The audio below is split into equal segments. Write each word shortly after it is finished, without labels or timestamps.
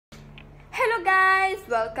Hello guys,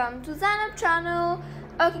 welcome to Zainab channel.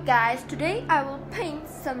 Okay guys, today I will paint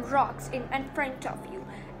some rocks in front of you,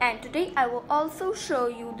 and today I will also show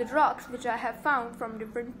you the rocks which I have found from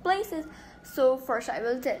different places. So first I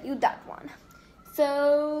will tell you that one.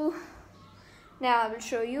 So now I will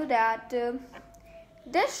show you that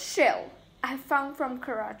this shell I found from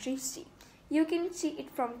Karachi Sea. You can see it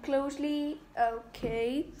from closely.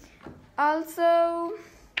 Okay, also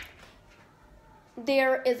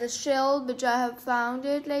there is a shell which I have found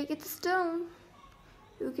it like it's stone.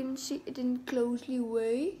 You can see it in closely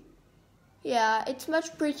way. Yeah, it's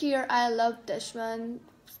much prettier. I love this one,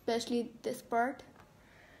 especially this part.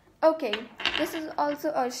 Okay, this is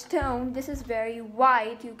also a stone. This is very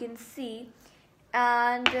white, you can see.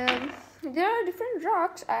 And there are different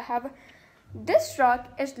rocks. I have this rock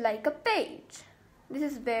is like a page. This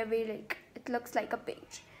is very like, it looks like a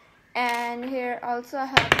page. And here also I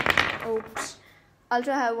have, oops,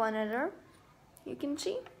 also I have one other, you can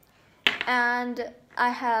see. And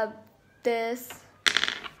I have this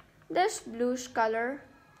bluish color,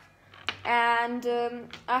 and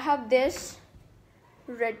I have this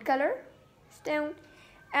red color stone,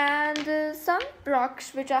 and some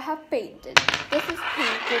rocks which I have painted. This is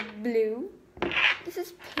painted blue, this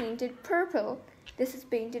is painted purple, this is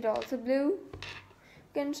painted also blue,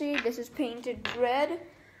 you can see. This is painted red.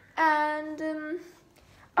 And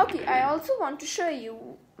okay, I also want to show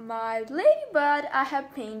you my ladybird. I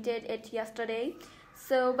have painted it yesterday,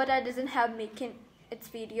 so but I didn't have making its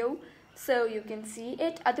video, so you can see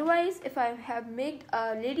it. Otherwise, if I have made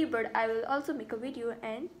a ladybird, I will also make a video,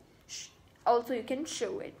 and also you can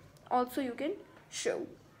show it. Also you can show.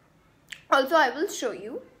 Also I will show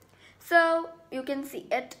you, so you can see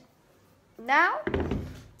it. Now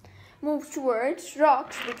move towards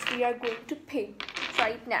rocks which we are going to paint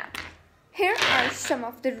right now. Here are some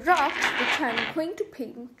of the rocks which I am going to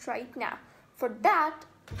paint right now. For that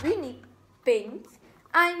we need paints.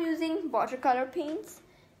 I'm using watercolor paints.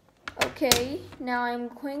 Okay, now I'm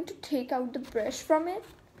going to take out the brush from it.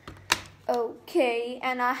 Okay,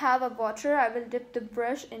 and I have a water. I will dip the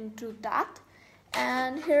brush into that.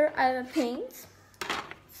 And here I have paints.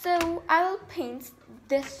 So I will paint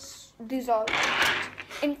these all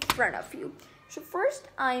in front of you. So first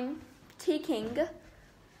I'm taking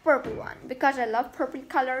purple one because I love purple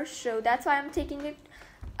color, so that's why I'm taking it.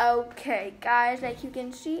 Okay guys, like you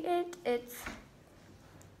can see it, it's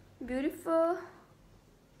beautiful.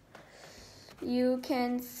 You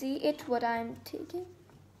can see it what I'm taking.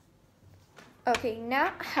 Okay,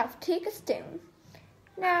 now I have to take a stone.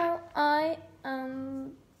 Now I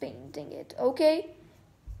am painting it. Okay,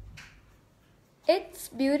 it's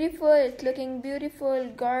beautiful, it's looking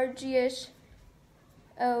beautiful, gorgeous.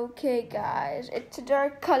 Okay guys, it's a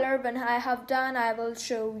dark color. When I have done, I will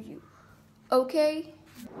show you. Okay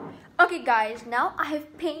guys, now I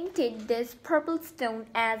have painted this purple stone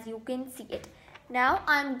as you can see it. Now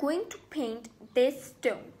I'm going to paint this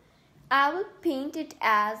stone. I will paint it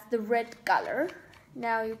as the red color.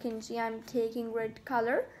 Now you can see I'm taking red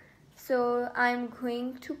color, so I'm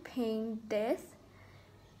going to paint this.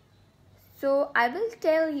 So I will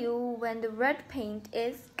tell you when the red paint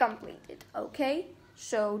is completed. Okay,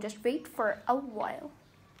 so just wait for a while.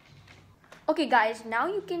 Okay guys, now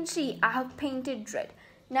you can see I have painted red.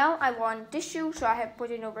 Now I want tissue, so I have put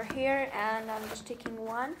it over here, and I'm just taking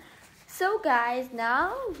one. So guys,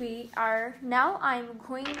 now I'm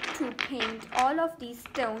going to paint all of these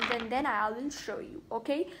stones, and then I will show you.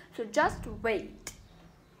 Okay, so just wait.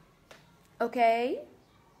 Okay.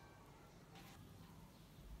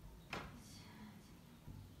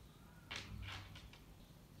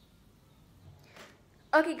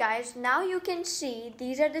 Okay guys, now you can see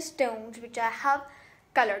these are the stones which I have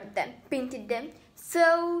colored them, painted them.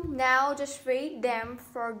 So now just wait them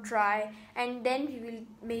for dry, and then we will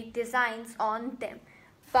make designs on them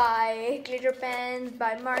by glitter pens,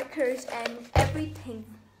 by markers and everything.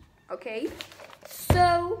 Okay,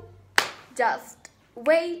 so just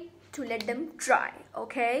wait to let them dry.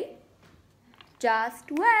 Okay,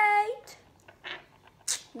 just wait.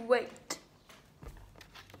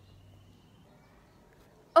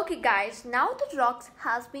 Okay guys, now the rocks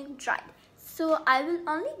has been dried. So I will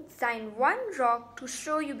only design one rock to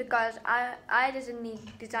show you, because I doesn't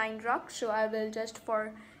need design rock, so I will just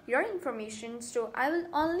for your information. So I will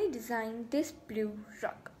only design this blue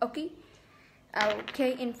rock. Okay,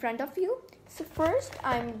 in front of you. So first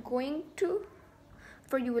I'm going to,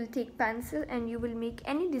 you will take pencil and you will make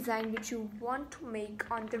any design which you want to make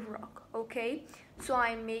on the rock. Okay, so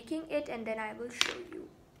I'm making it and then I will show you.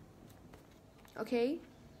 Okay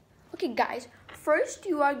guys, first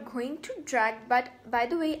you are going to drag, but by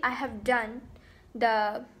the way I have done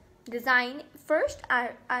the design, first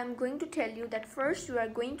I'm going to tell you that first you are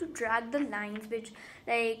going to drag the lines, which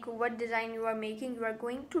like what design you are making, you are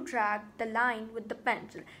going to drag the line with the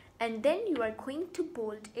pencil, and then you are going to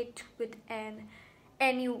bold it with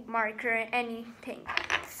any marker, anything.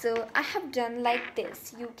 So I have done like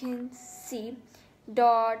this, you can see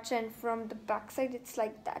dots, and from the back side it's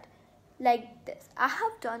like that, like this. I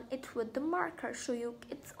have done it with the marker. So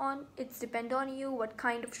it's depend on you, what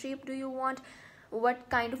kind of shape do you want, what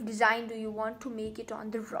kind of design do you want to make it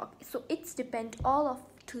on the rock. So it's depend all of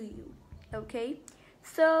to you. Okay,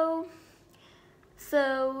 so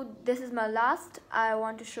this is my last, I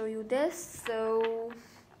want to show you this. So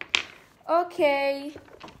okay,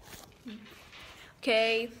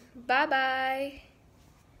 bye bye.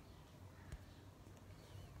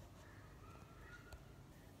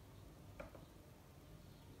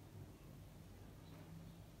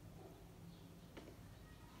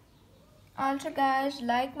 Also guys,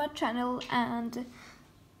 like my channel and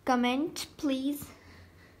comment, please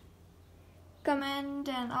comment,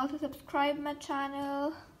 and also subscribe my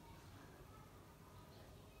channel.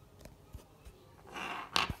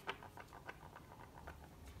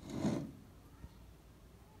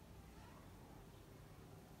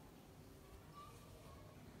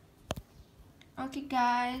 Okay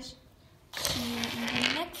guys, see you in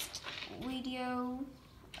the next video.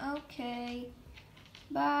 Okay,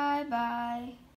 bye bye.